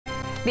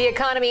The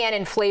economy and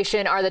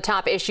inflation are the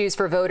top issues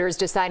for voters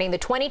deciding the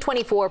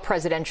 2024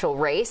 presidential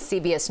race.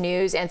 CBS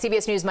News and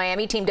CBS News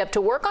Miami teamed up to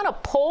work on a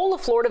poll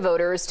of Florida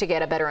voters to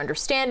get a better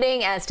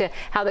understanding as to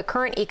how the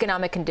current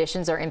economic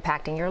conditions are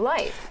impacting your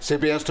life.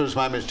 CBS News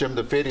Miami's Jim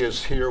DeFede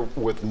is here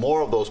with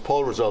more of those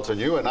poll results. And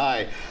you and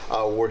I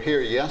were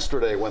here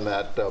yesterday when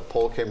that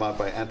poll came out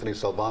by Anthony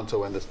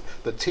Salvanto and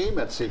the team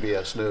at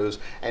CBS News.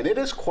 And it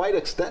is quite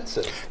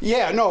extensive.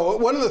 Yeah, no,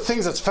 one of the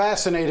things that's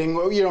fascinating,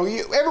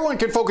 everyone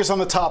can focus on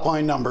the top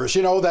line numbers,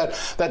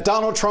 that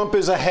Donald Trump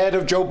is ahead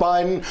of Joe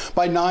Biden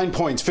by 9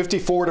 points,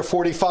 54 to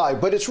 45.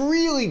 But it's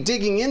really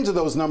digging into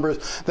those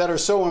numbers that are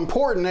so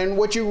important. And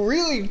what you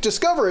really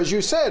discover, as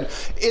you said,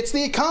 it's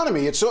the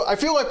economy. I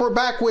feel like we're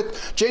back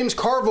with James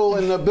Carville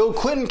in the Bill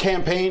Clinton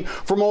campaign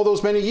from all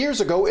those many years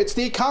ago. It's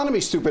the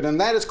economy, stupid.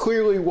 And that is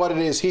clearly what it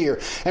is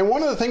here. And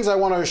one of the things I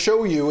want to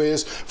show you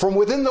is from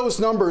within those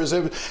numbers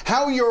of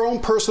how your own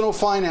personal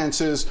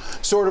finances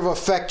sort of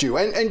affect you.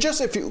 And just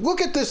if you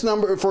look at this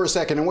number for a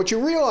second, and what you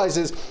realize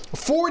is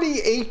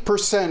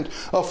 48%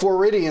 of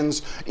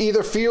Floridians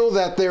either feel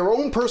that their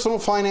own personal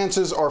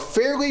finances are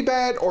fairly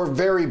bad or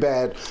very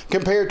bad,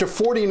 compared to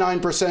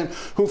 49%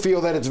 who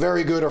feel that it's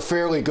very good or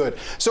fairly good.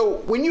 So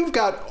when you've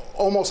got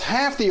almost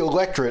half the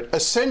electorate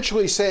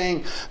essentially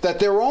saying that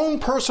their own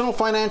personal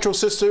financial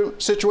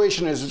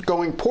situation is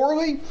going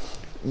poorly,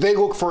 they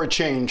look for a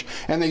change,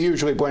 and they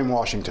usually blame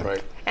Washington.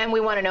 Right. And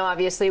we want to know,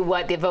 obviously,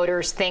 what the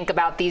voters think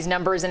about these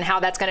numbers and how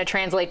that's going to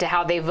translate to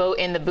how they vote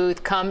in the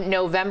booth come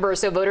November.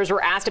 So voters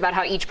were asked about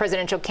how each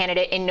presidential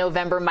candidate in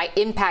November might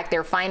impact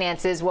their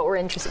finances. What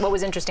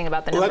was interesting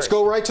about the numbers? Let's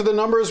go right to the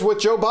numbers with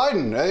Joe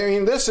Biden. I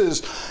mean, this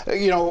is,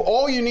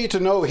 all you need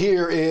to know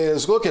here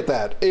is, look at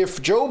that.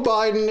 If Joe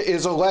Biden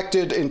is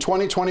elected in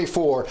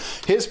 2024,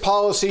 his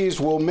policies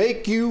will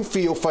make you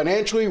feel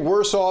financially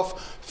worse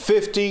off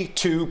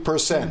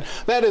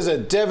 52%. That is a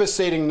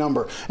devastating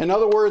number. In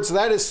other words,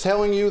 that is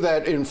telling you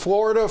that in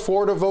Florida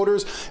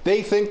voters,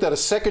 they think that a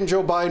second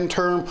Joe Biden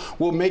term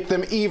will make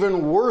them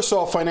even worse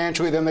off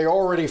financially than they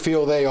already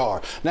feel they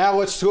are. Now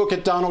let's look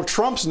at Donald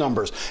Trump's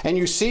numbers. And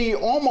you see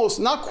almost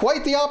not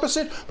quite the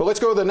opposite, but let's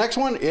go to the next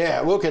one.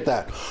 Yeah, look at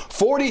that.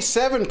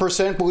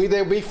 47% believe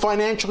they'll be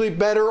financially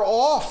better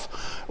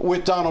off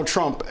with Donald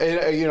Trump,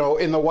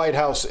 in the White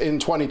House in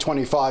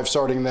 2025,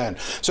 starting then.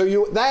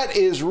 So that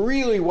is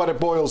really what it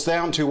boils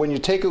down to when you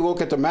take a look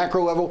at the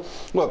macro level.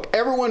 Look,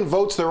 everyone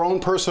votes their own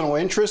personal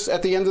interests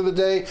at the end of the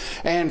day,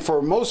 and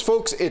for most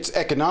folks, it's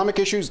economic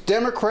issues.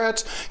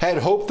 Democrats had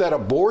hoped that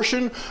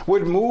abortion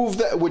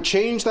would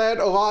change that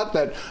a lot.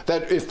 That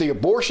if the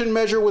abortion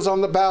measure was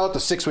on the ballot, the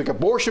 6-week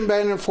abortion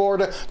ban in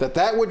Florida,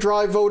 that would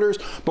drive voters.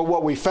 But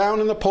what we found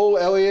in the poll,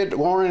 Elliot,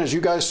 Lauren, as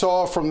you guys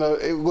saw from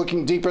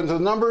looking deeper into the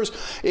numbers,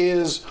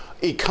 is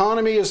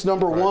economy is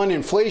number one,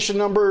 inflation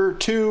number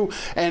 2,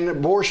 and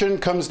abortion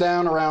comes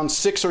down around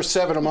 6 or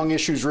 7 among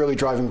issues really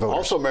driving voters.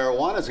 Also,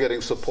 marijuana is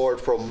getting support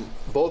from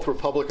both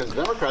Republicans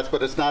and Democrats,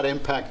 but it's not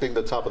impacting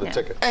the top of the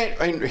ticket.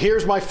 And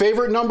here's my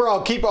favorite number.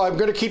 I'm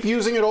going to keep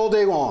using it all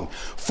day long.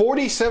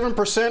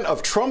 47%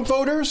 of Trump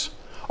voters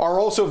are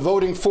also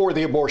voting for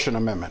the abortion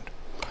amendment.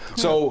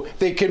 So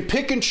they can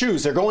pick and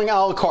choose. They're going a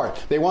la carte.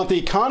 They want the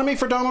economy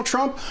for Donald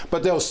Trump,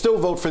 but they'll still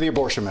vote for the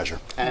abortion measure.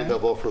 And they'll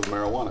vote for the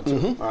marijuana,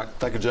 too. All right.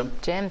 Thank you, Jim.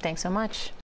 Jim, thanks so much.